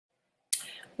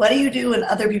What do you do when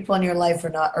other people in your life are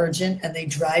not urgent and they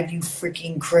drive you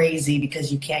freaking crazy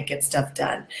because you can't get stuff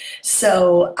done?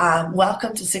 So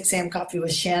welcome to 6 a.m. Coffee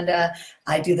with Shanda.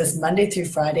 I do this Monday through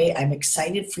Friday. I'm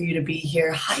excited for you to be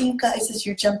here. Hi, you guys, as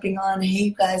you're jumping on. Hey,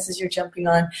 you guys, as you're jumping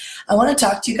on. I want to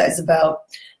talk to you guys about,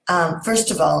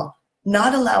 first of all,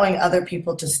 not allowing other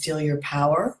people to steal your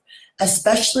power,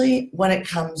 especially when it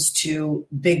comes to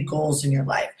big goals in your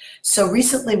life. So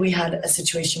recently we had a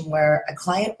situation where a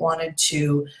client wanted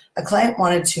to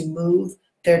move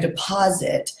their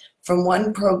deposit from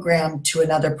one program to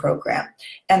another program.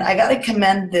 And I got to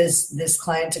commend this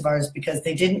client of ours because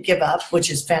they didn't give up, which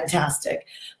is fantastic.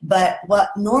 But what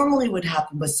normally would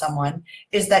happen with someone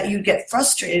is that you get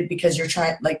frustrated because you're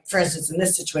trying, like for instance, in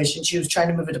this situation, she was trying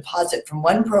to move a deposit from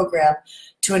one program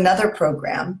to another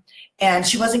program, and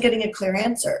she wasn't getting a clear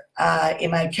answer.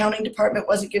 In my accounting department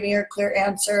wasn't giving her a clear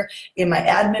answer. In my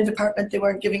admin department, they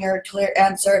weren't giving her a clear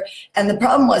answer. And the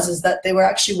problem was that they were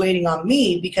actually waiting on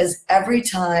me, because every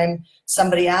time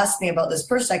somebody asked me about this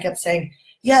person, I kept saying,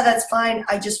 yeah, that's fine,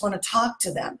 I just want to talk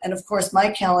to them. And of course, my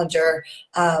calendar,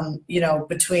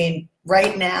 between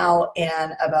right now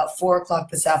and about 4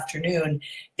 o'clock this afternoon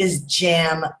is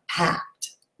jam-packed.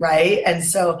 Right? And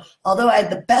so although I had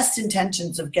the best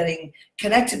intentions of getting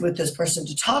connected with this person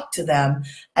to talk to them,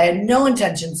 I had no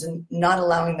intentions in not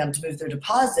allowing them to move their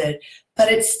deposit,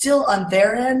 but it's still on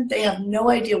their end. They have no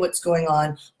idea what's going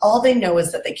on. All they know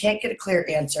is that they can't get a clear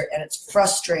answer, and it's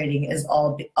frustrating as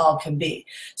all can be.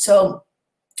 So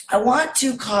I want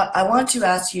to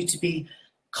ask you to be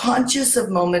conscious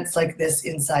of moments like this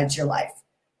inside your life.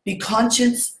 Be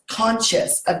conscious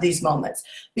of these moments,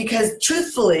 because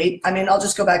truthfully, I mean, I'll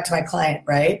just go back to my client,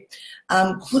 right?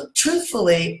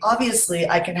 Truthfully, obviously,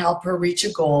 I can help her reach a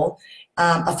goal,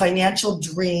 a financial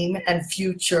dream and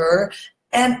future,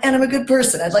 and I'm a good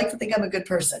person. I'd like to think I'm a good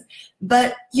person.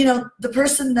 But, the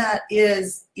person that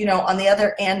is, on the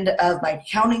other end of my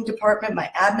accounting department, my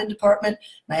admin department,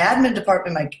 my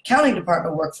accounting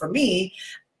department work for me.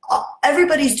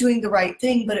 Everybody's doing the right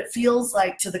thing, but it feels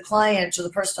like to the client or the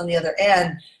person on the other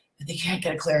end that they can't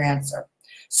get a clear answer.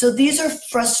 So these are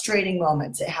frustrating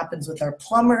moments. It happens with our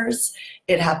plumbers.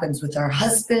 It happens with our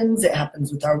husbands. It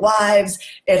happens with our wives.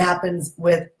 It happens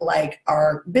with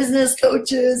our business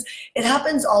coaches. It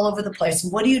happens all over the place.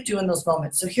 And what do you do in those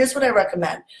moments? So here's what I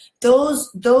recommend.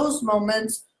 Those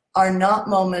moments are not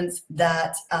moments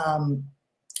that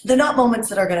they're not moments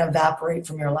that are going to evaporate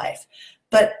from your life,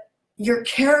 but your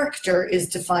character is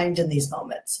defined in these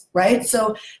moments, right?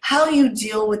 So how you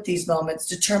deal with these moments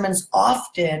determines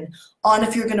often on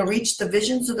if you're going to reach the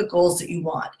visions or the goals that you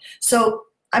want. So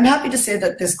I'm happy to say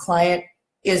that this client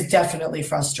is definitely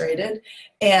frustrated,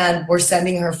 and we're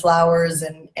sending her flowers,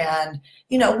 and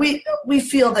we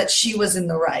feel that she was in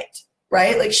the right.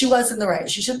 Right? Like, she was in the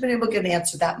right. She should have been able to get an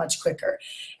answer that much quicker.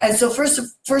 And so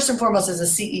first and foremost, as a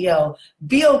CEO,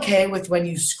 be okay with when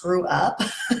you screw up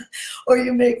or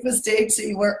you make mistakes or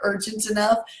you weren't urgent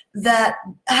enough. That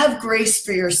have grace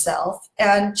for yourself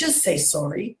and just say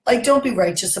sorry. Like, don't be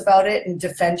righteous about it and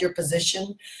defend your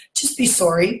position. Just be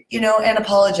sorry, and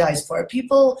apologize for it.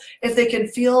 People, if they can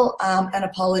feel an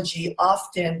apology,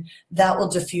 often that will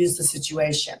diffuse the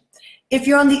situation. If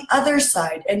you're on the other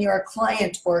side and you're a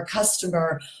client or a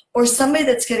customer or somebody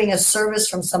that's getting a service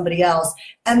from somebody else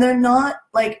and they're not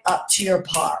up to your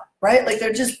par, right? Like,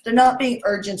 they're not being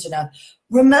urgent enough.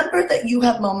 Remember that you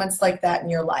have moments like that in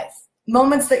your life.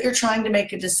 Moments that you're trying to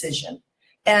make a decision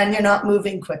and you're not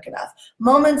moving quick enough.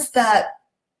 Moments that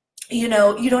you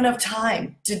don't have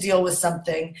time to deal with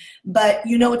something, but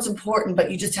it's important,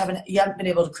 but you haven't been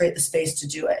able to create the space to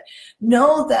do it.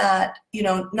 Know that,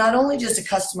 not only just a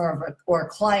customer or a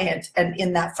client and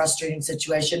in that frustrating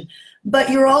situation, but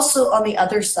you're also on the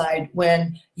other side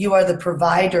when you are the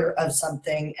provider of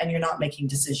something and you're not making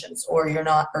decisions or you're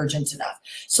not urgent enough.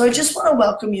 So I just want to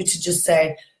welcome you to just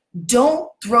say, don't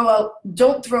throw out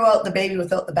the baby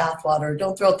without the bathwater.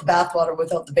 Don't throw out the bathwater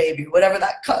without the baby. Whatever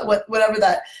that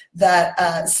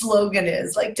slogan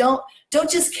is. Like, don't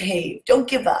just cave. Don't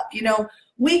give up.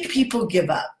 Weak people give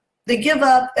up. They give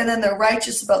up, and then they're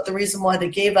righteous about the reason why they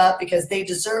gave up, because they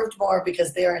deserved more,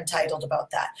 because they are entitled about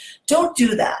that. Don't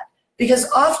do that, because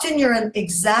often you're in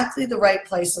exactly the right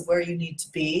place of where you need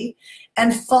to be,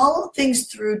 and follow things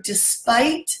through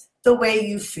despite the way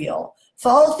you feel.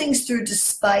 Follow things through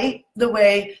despite the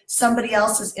way somebody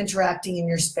else is interacting in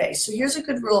your space. So here's a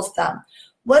good rule of thumb.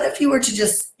 What if you were to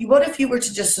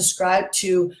just subscribe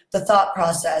to the thought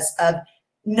process of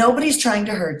nobody's trying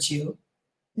to hurt you,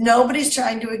 nobody's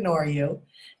trying to ignore you,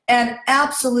 and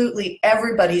absolutely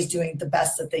everybody's doing the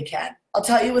best that they can. I'll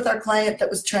tell you, with our client that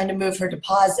was trying to move her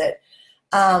deposit,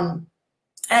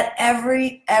 At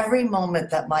every moment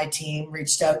that my team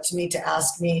reached out to me to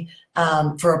ask me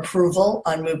for approval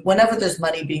on move, whenever there's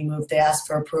money being moved, they ask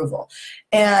for approval,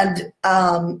 and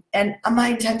my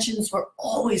intentions were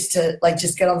always to like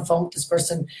just get on the phone with this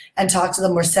person and talk to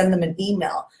them or send them an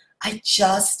email. I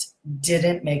just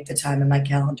didn't make the time in my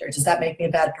calendar. Does that make me a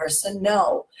bad person?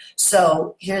 No.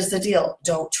 So here's the deal: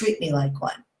 don't treat me like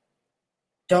one.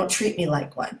 Don't treat me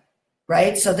like one,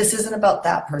 right? So this isn't about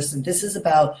that person. This is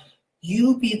about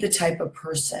you be the type of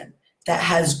person that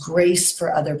has grace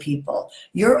for other people.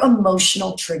 Your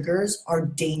emotional triggers are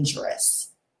dangerous.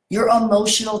 Your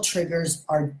emotional triggers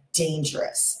are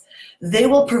dangerous. They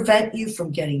will prevent you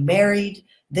from getting married.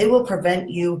 They will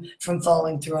prevent you from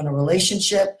following through on a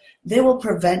relationship. They will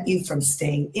prevent you from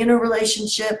staying in a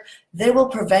relationship. They will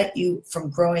prevent you from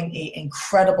growing an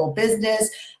incredible business.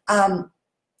 I'll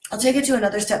take it to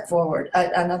another step forward,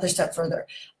 another step further.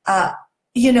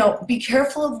 You know, be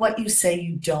careful of what you say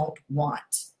you don't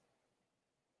want.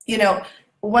 You know,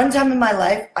 one time in my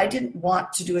life, I didn't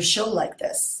want to do a show like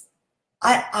this.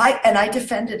 I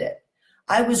defended it.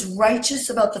 I was righteous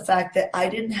about the fact that I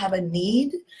didn't have a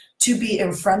need to be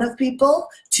in front of people.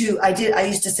 I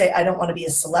used to say, I don't want to be a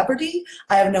celebrity.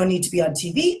 I have no need to be on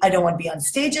TV. I don't want to be on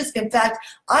stages. In fact,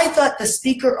 I thought the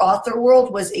speaker author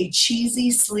world was a cheesy,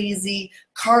 sleazy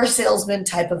car salesman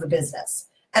type of a business.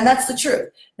 And that's the truth.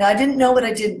 Now, I didn't know what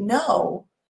I didn't know,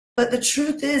 but the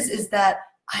truth is that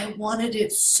I wanted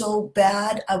it so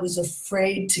bad, I was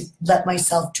afraid to let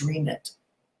myself dream it.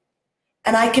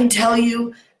 And I can tell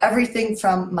you everything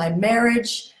from my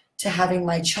marriage to having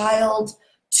my child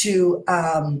to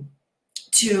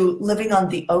living on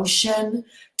the ocean,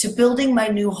 to building my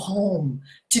new home,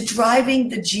 to driving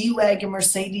the G-Wagon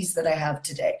Mercedes that I have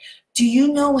today. Do you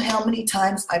know how many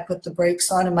times I put the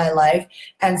brakes on in my life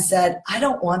and said, I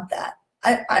don't want that.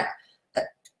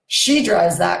 She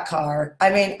drives that car. I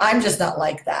mean, I'm just not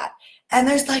like that. And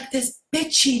there's like this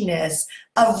bitchiness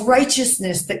of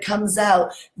righteousness that comes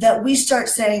out that we start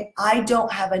saying, I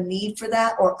don't have a need for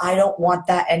that, or I don't want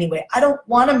that anyway. I don't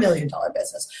want $1 million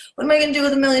business. What am I going to do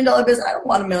with $1 million business? I don't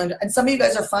want $1 million. And some of you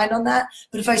guys are fine on that.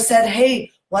 But if I said,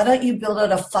 hey, why don't you build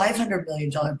out a $500 million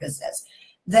business?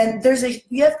 Then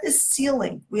we have this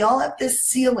ceiling. We all have this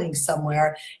ceiling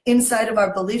somewhere inside of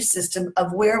our belief system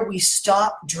of where we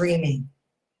stop dreaming.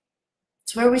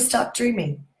 It's where we stop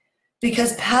dreaming.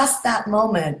 Because past that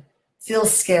moment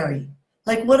feels scary.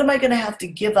 Like, what am I going to have to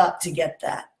give up to get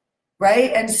that?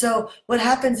 Right? And so what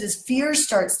happens is fear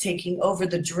starts taking over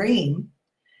the dream.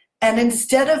 And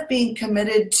instead of being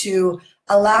committed to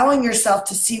allowing yourself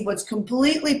to see what's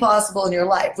completely possible in your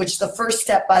life, which the first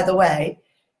step, by the way,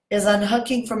 is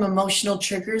unhooking from emotional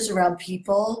triggers around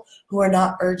people who are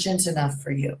not urgent enough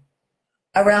for you,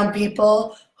 around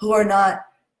people who are not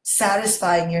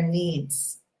satisfying your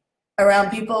needs, around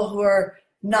people who are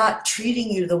not treating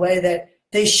you the way that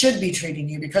they should be treating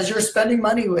you because you're spending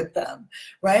money with them,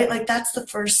 right? Like, that's the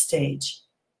first stage.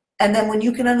 And then when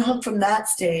you can unhook from that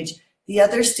stage, the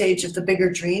other stage of the bigger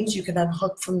dreams, you can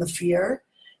unhook from the fear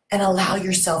and allow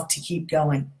yourself to keep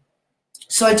going.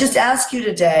 So I just ask you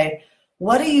today,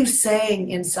 what are you saying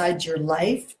inside your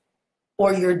life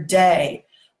or your day?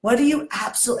 What are you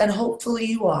and hopefully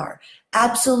you are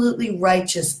absolutely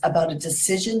righteous about a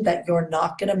decision that you're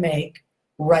not going to make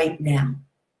right now?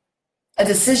 A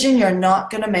decision you're not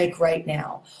going to make right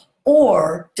now.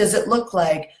 Or does it look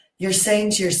like you're saying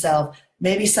to yourself,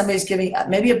 maybe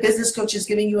a business coach is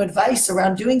giving you advice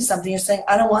around doing something. You're saying,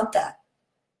 I don't want that.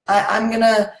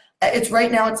 It's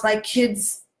right now, it's my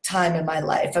kids' time in my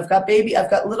life. I've got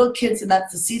little kids, and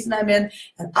that's the season I'm in,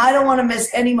 and I don't want to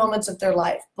miss any moments of their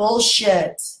life.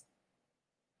 Bullshit.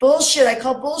 Bullshit. I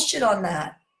call bullshit on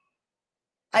that.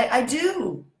 I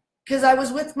do. Because I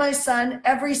was with my son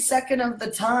every second of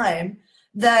the time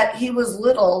that he was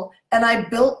little, and I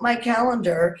built my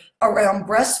calendar around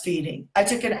breastfeeding. I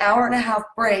took an 1.5-hour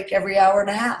break every 1.5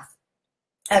 hours.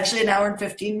 Actually, 1 hour and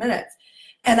 15 minutes.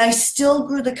 And I still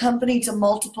grew the company to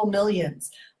multiple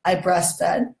millions. I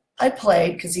breastfed, I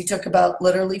played, because he took about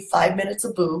literally 5 minutes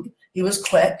of boob. He was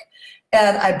quick.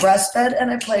 And I breastfed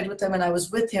and I played with him, and I was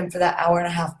with him for that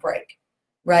 1.5 hour break,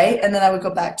 right? And then I would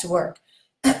go back to work.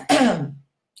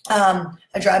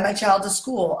 I drive my child to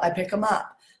school. I pick him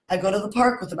up. I go to the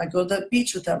park with him. I go to the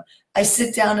beach with him. I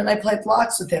sit down and I play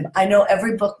blocks with him. I know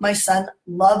every book my son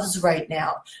loves right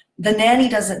now. The nanny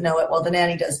doesn't know it. Well, the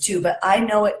nanny does too, but I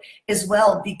know it as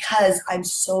well because I'm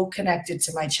so connected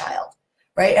to my child.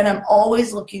 Right? And I'm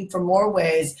always looking for more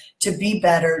ways to be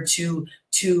better, to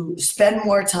spend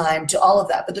more time, to all of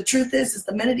that. But the truth is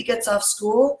the minute he gets off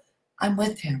school, I'm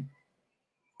with him.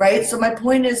 Right? So my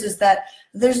point is that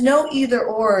there's no either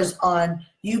ors on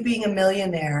you being a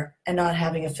millionaire and not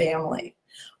having a family,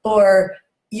 or,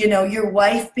 you know, your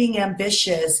wife being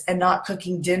ambitious and not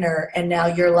cooking dinner, and now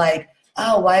you're like,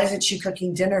 oh, why isn't she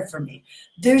cooking dinner for me?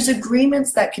 There's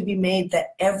agreements that can be made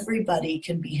that everybody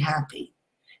can be happy.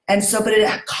 And so, but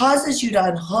it causes you to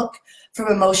unhook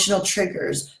from emotional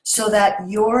triggers so that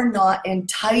you're not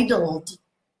entitled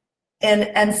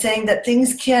and saying that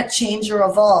things can't change or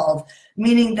evolve,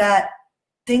 meaning that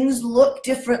things look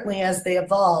differently as they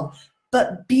evolve.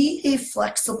 But be a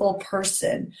flexible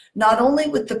person, not only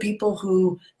with the people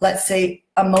who, let's say,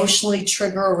 emotionally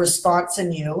trigger a response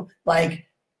in you, like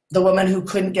the woman who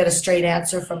couldn't get a straight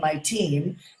answer from my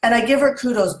team. And I give her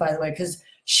kudos, by the way, because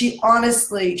she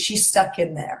honestly, she's stuck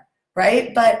in there,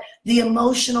 right? But the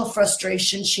emotional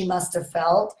frustration she must have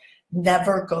felt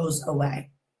never goes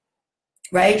away,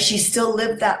 right? She still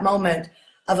lived that moment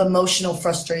of emotional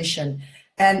frustration.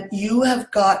 And you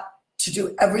have got to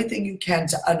do everything you can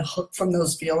to unhook from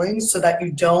those feelings so that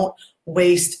you don't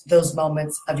waste those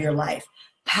moments of your life.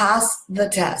 Pass the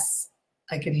tests.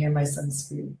 I can hear my son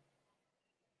scream.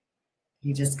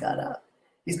 He just got up.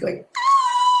 He's going, ah!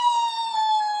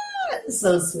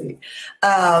 So sweet.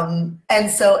 And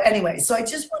so anyway, so I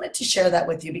just wanted to share that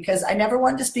with you because I never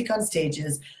wanted to speak on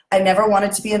stages. I never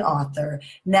wanted to be an author.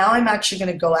 Now I'm actually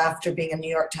going to go after being a New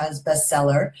York Times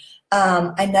bestseller.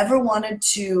 I never wanted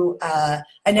to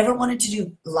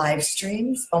do live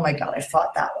streams. Oh my God, I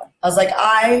fought that one. I was like,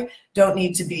 I don't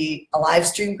need to be a live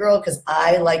stream girl because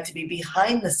I like to be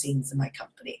behind the scenes in my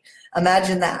company.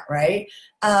 Imagine that, right?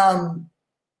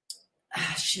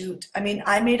 Shoot. I mean,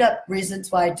 I made up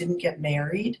reasons why I didn't get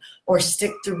married or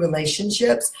stick to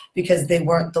relationships because they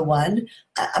weren't the one.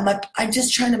 I'm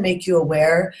just trying to make you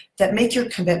aware that make your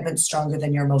commitment stronger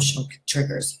than your emotional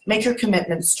triggers. Make your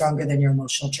commitment stronger than your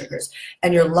emotional triggers,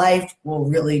 and your life will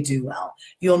really do well.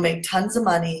 You'll make tons of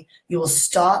money. You will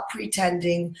stop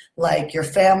pretending like your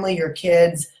family, your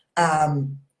kids,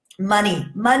 money.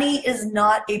 Money is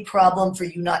not a problem for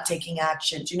you not taking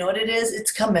action. Do you know what it is?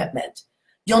 It's commitment.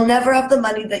 You'll never have the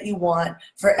money that you want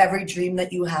for every dream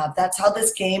that you have. That's how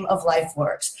this game of life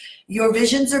works. Your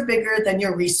visions are bigger than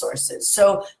your resources.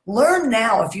 So learn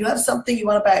now. If you have something, you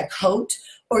want to buy a coat,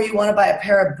 or you want to buy a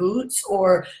pair of boots,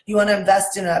 or you want to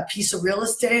invest in a piece of real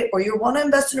estate, or you want to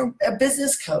invest in a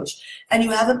business coach, and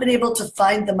you haven't been able to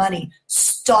find the money,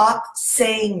 stop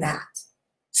saying that.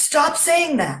 Stop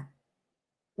saying that.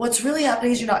 What's really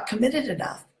happening is you're not committed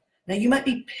enough. Now, you might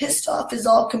be pissed off as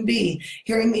all can be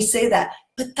hearing me say that,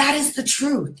 but that is the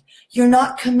truth. You're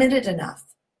not committed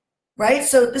enough, right?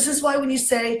 So this is why when you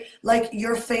say, like,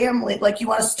 your family, like you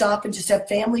want to stop and just have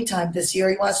family time this year,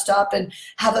 you want to stop and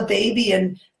have a baby,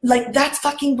 and like, that's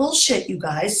fucking bullshit, you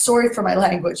guys. Sorry for my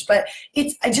language, but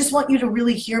I just want you to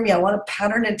really hear me. I want to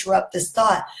pattern interrupt this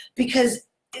thought because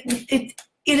it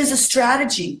is a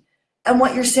strategy. And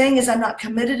what you're saying is I'm not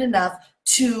committed enough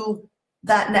to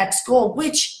that next goal,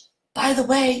 which, by the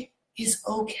way, is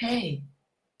okay.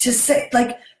 To say,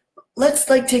 like, let's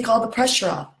like take all the pressure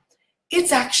off.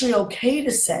 It's actually okay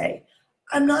to say,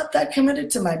 I'm not that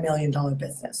committed to my $1 million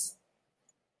business.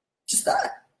 Just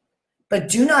that. But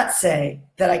do not say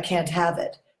that I can't have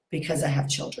it because I have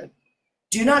children.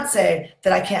 Do not say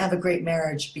that I can't have a great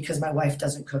marriage because my wife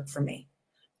doesn't cook for me.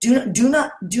 Do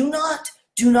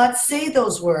not say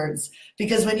those words,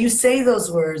 because when you say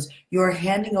those words, you're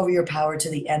handing over your power to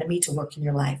the enemy to work in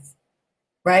your life.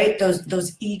 Right?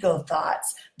 Those ego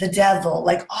thoughts, the devil,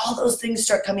 like all those things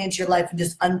start coming into your life and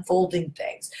just unfolding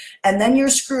things. And then you're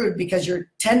screwed because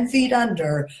you're 10 feet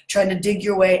under trying to dig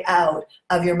your way out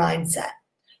of your mindset.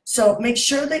 So make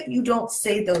sure that you don't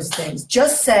say those things.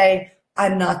 Just say,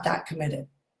 I'm not that committed.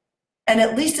 And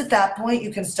at least at that point, you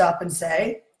can stop and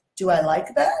say, do I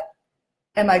like that?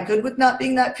 Am I good with not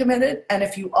being that committed? And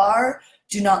if you are,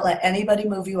 do not let anybody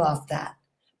move you off that.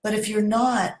 But if you're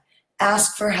not,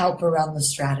 ask for help around the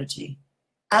strategy.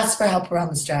 Ask for help around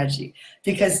the strategy.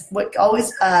 Because what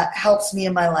always helps me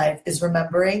in my life is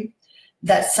remembering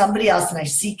that somebody else, and I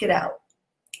seek it out.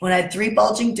 When I had 3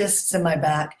 bulging discs in my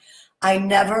back, I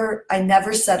never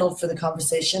settled for the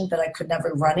conversation that I could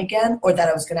never run again or that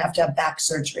I was going to have back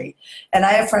surgery. And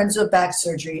I have friends who have back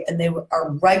surgery, and they are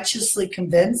righteously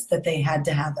convinced that they had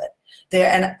to have it.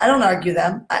 And I don't argue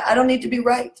them. I don't need to be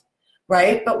right?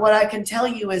 But what I can tell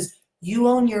you is, you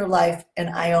own your life and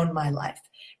I own my life.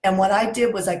 And what I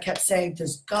did was I kept saying,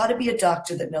 there's got to be a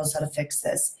doctor that knows how to fix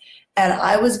this. And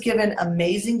I was given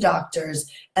amazing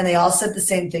doctors, and they all said the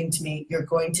same thing to me, you're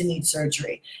going to need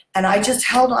surgery. And I just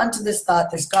held on to this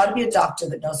thought, there's got to be a doctor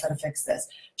that knows how to fix this.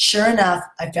 Sure enough,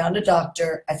 I found a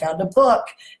doctor, I found a book,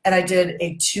 and I did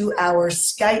a 2-hour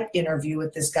Skype interview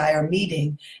with this guy, or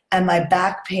meeting, and my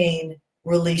back pain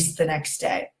release the next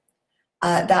day.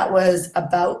 That was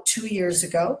about 2 years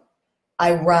ago.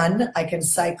 I run, I can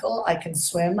cycle, I can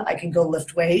swim, I can go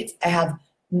lift weights. I have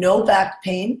no back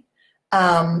pain.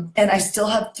 And I still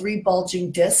have 3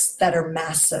 bulging discs that are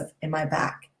massive in my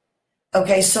back.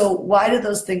 Okay, so why do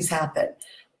those things happen?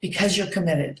 Because you're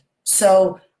committed.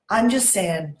 So I'm just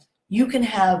saying, you can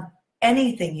have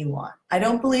anything you want. I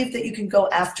don't believe that you can go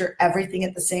after everything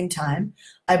at the same time.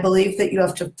 I believe that you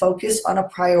have to focus on a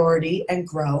priority and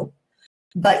grow,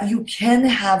 but you can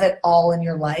have it all in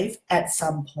your life at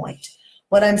some point.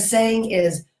 What I'm saying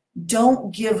is,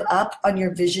 don't give up on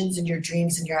your visions and your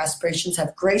dreams and your aspirations.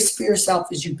 Have grace for yourself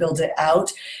as you build it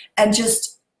out, and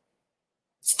just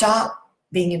stop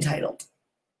being entitled.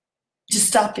 Just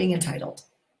stop being entitled.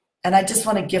 And I just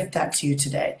want to gift that to you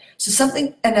today. So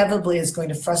something inevitably is going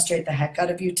to frustrate the heck out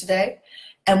of you today.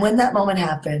 And when that moment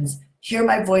happens, hear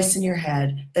my voice in your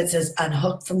head that says,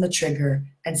 unhook from the trigger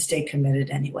and stay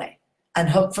committed anyway.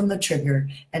 Unhook from the trigger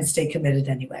and stay committed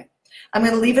anyway. I'm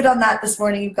going to leave it on that this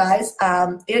morning, you guys.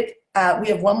 We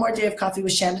have one more day of Coffee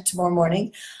with Shanda tomorrow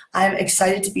morning. I'm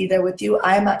excited to be there with you.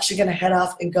 I'm actually going to head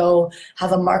off and go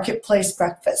have a marketplace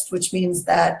breakfast, which means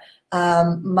that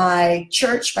my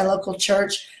church, my local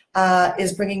church,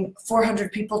 is bringing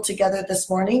 400 people together this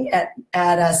morning at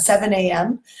 7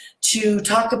 a.m. to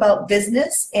talk about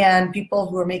business and people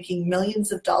who are making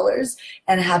millions of dollars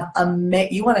and have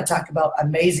you want to talk about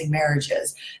amazing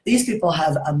marriages. These people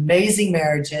have amazing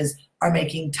marriages, are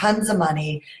making tons of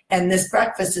money, and this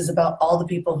breakfast is about all the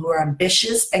people who are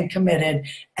ambitious and committed,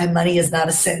 and money is not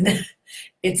a sin.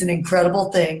 It's an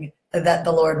incredible thing that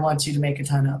the Lord wants you to make a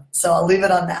ton of. So I'll leave it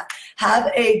on that.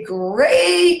 Have a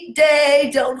great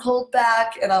day. Don't hold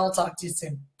back, and I will talk to you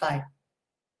soon. Bye.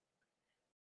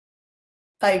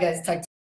 Bye, you guys. Talk to you.